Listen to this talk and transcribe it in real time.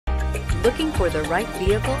Looking for the right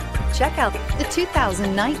vehicle? Check out the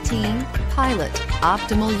 2019 Pilot.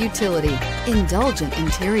 Optimal utility, indulgent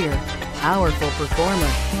interior, powerful performer.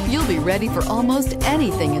 You'll be ready for almost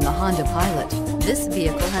anything in the Honda Pilot. This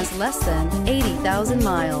vehicle has less than 80,000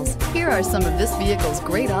 miles. Here are some of this vehicle's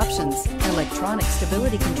great options: electronic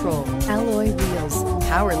stability control, alloy wheels,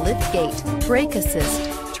 power lift gate, brake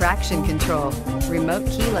assist, traction control, remote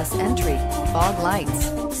keyless entry, fog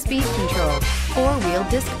lights, speed control, four-wheel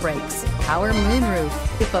disc brakes, power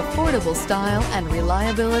moonroof. If affordable style and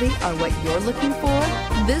reliability are what you're looking for,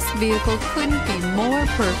 this vehicle couldn't be more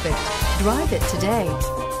perfect. Drive it today.